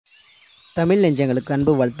தமிழ் நெஞ்சங்களுக்கு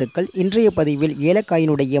அன்பு வாழ்த்துக்கள். இன்றைய பதிவில்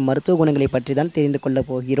ஏலக்காயினுடைய மருத்துவ குணங்களை பற்றி தான் தெரிந்து கொள்ளப்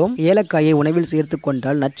போகிறோம். ஏலக்காயை உணவில் சேர்த்து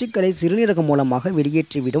கொண்டால் நச்சுக்களை சிறுநீரகம் மூலமாக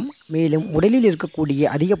வெளியேற்றிவிடும். மேலும் உடலில் இருக்கக்கூடிய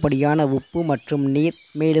அதிகப்படியான உப்பு மற்றும் நீர்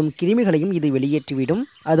மேலும் கிருமிகளையும் இது வெளியேற்றிவிடும்.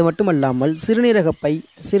 அது மட்டுமல்லாமல் சிறுநீரகப்பை,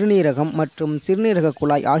 சிறுநீரகம் மற்றும் சிறுநீரக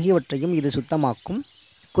குழாய் ஆகியவற்றையும் இது சுத்தமாக்கும்.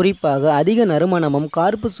 குறிப்பாக அதிக நறுமணமும்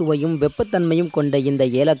கார்ப்பு சுவையும் வெப்பத்தன்மையும் கொண்ட இந்த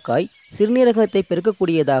ஏலக்காய் சிறுநீரகத்தை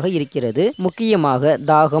பெருக்கக்கூடியதாக இருக்கிறது. முக்கியமாக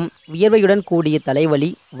தாகம், வியர்வையுடன் கூடிய தலைவலி,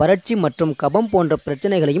 வறட்சி மற்றும் கபம் போன்ற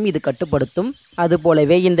பிரச்சனைகளையும் இது கட்டுப்படுத்தும்.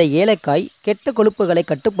 அதுபோலவே இந்த ஏலக்காய் கெட்ட கொழுப்புகளை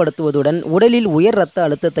கட்டுப்படுத்துவதுடன் உடலில் உயர் இரத்த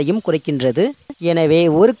அழுத்தத்தையும் குறைக்கின்றது. எனவே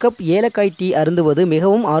 1 கப் ஏலக்காய் டீ அருந்துவது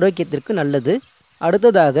மிகவும் ஆரோக்கியத்திற்கு நல்லது.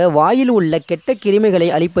 அடுத்ததாக வாயில் உள்ள கெட்ட கிருமிகளை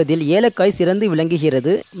அழிப்பதில் ஏலக்காய் சிறந்து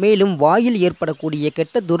விளங்குகிறது. மேலும் வாயில் ஏற்படக்கூடிய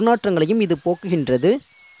கெட்ட துர்நாற்றங்களையும் இது போக்குகின்றது.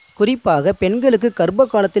 குறிப்பாக பெண்களுக்கு கர்ப்ப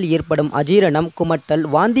காலத்தில் ஏற்படும் அஜீரணம், குமட்டல்,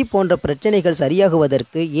 வாந்தி போன்ற பிரச்சனைகள்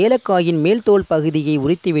சரியாகுவதற்கு ஏலக்காயின் மேல் தோல் பகுதியை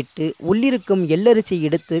உரித்துவிட்டு உள்ளிருக்கும் எள்ளரிசி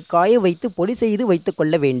எடுத்து காய வைத்து பொடி செய்து வைத்து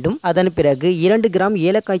கொள்ள வேண்டும். அதன் பிறகு 2 கிராம்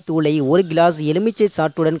ஏலக்காய் தூளை 1 கிளாஸ் எலுமிச்சை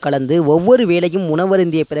சாற்றுடன் கலந்து ஒவ்வொரு வேளையும்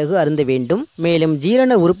உணவருந்திய பிறகு அருந்த வேண்டும். மேலும்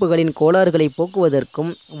ஜீரண உறுப்புகளின் கோளாறுகளை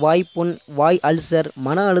போக்குவதற்கும் வாய்ப்புண், வாய் அல்சர்,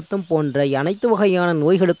 மன அழுத்தம் போன்ற அனைத்து வகையான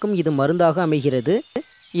நோய்களுக்கும் இது மருந்தாக அமைகிறது.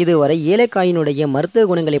 இதுவரை ஏலக்காயினுடைய மருத்துவ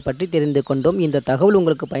குணங்களை பற்றி தெரிந்து கொண்டோம். இந்த தகவல்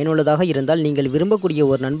உங்களுக்கு பயனுள்ளதாக இருந்தால் நீங்கள் விரும்பக்கூடிய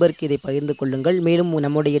ஒரு நண்பருக்கு இதை பகிர்ந்து கொள்ளுங்கள். மேலும்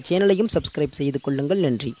நம்முடைய சேனலையும் சப்ஸ்கிரைப் செய்து கொள்ளுங்கள்.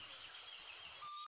 நன்றி.